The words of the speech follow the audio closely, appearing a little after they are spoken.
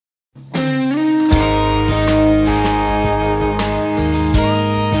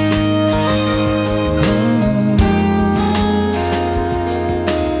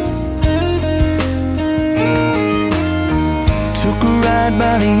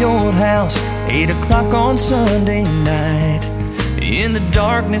house, 8 o'clock on Sunday night. In the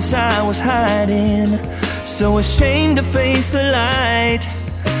darkness I was hiding, so ashamed to face the light,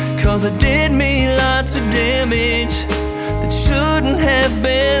 'cause I did me lots of damage that shouldn't have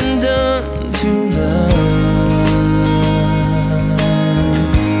been done to love.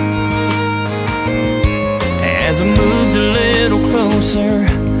 As I moved a little closer,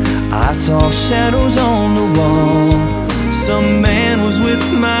 I saw shadows on the wall. Some man was with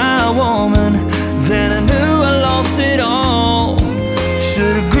my woman, then I knew I lost it all.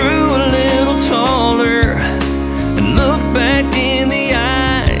 Should've grew a little taller and looked back in the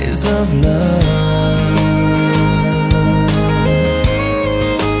eyes of love.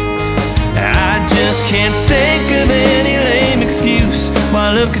 I just can't think of any lame excuse why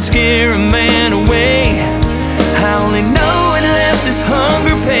love could scare a man away. I only know it left this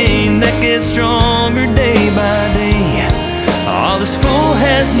hunger pain that gets stronger day by day. All this fool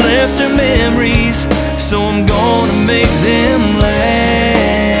has left are memories, so I'm gonna make them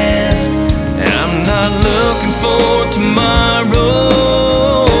last. I'm not looking for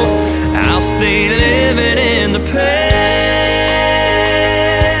tomorrow, I'll stay living in the past.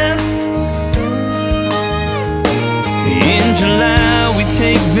 In July we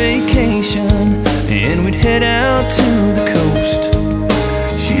take vacation, and we'd head out to the coast.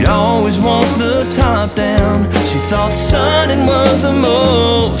 She'd always want the top down, she thought sunning was the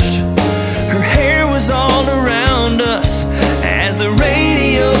most. Her hair was all around us as the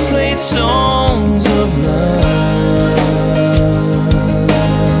radio played songs of love.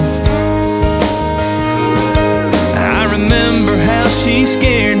 I remember how she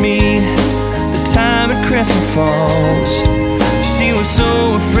scared me the time at Crescent Falls. She was so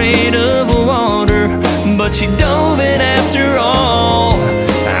afraid of the water, but she dove in after all.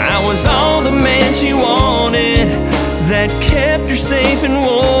 I was all the man she wanted, that kept her safe and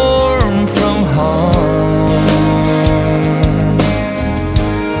warm from harm.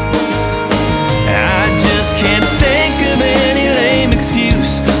 I just can't think of any lame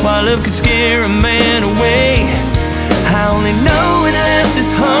excuse why love could scare a man away. I only know it left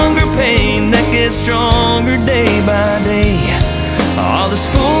this hunger pain that gets stronger day by day. All this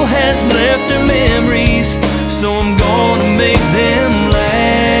fool has left are memories, so I'm gonna make them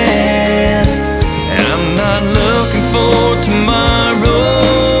last. I'm not looking for tomorrow,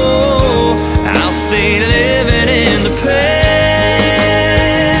 I'll stay living in the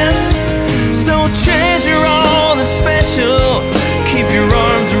past. So treasure all that's special, keep your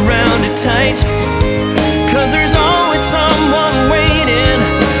arms around it tight, 'cause there's always someone waiting,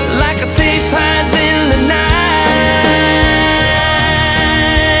 like a thief hides in the night.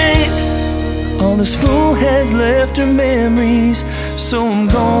 All this fool has left are memories, so I'm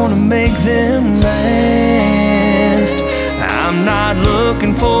gonna make them last. I'm not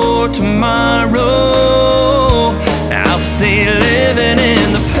looking for tomorrow,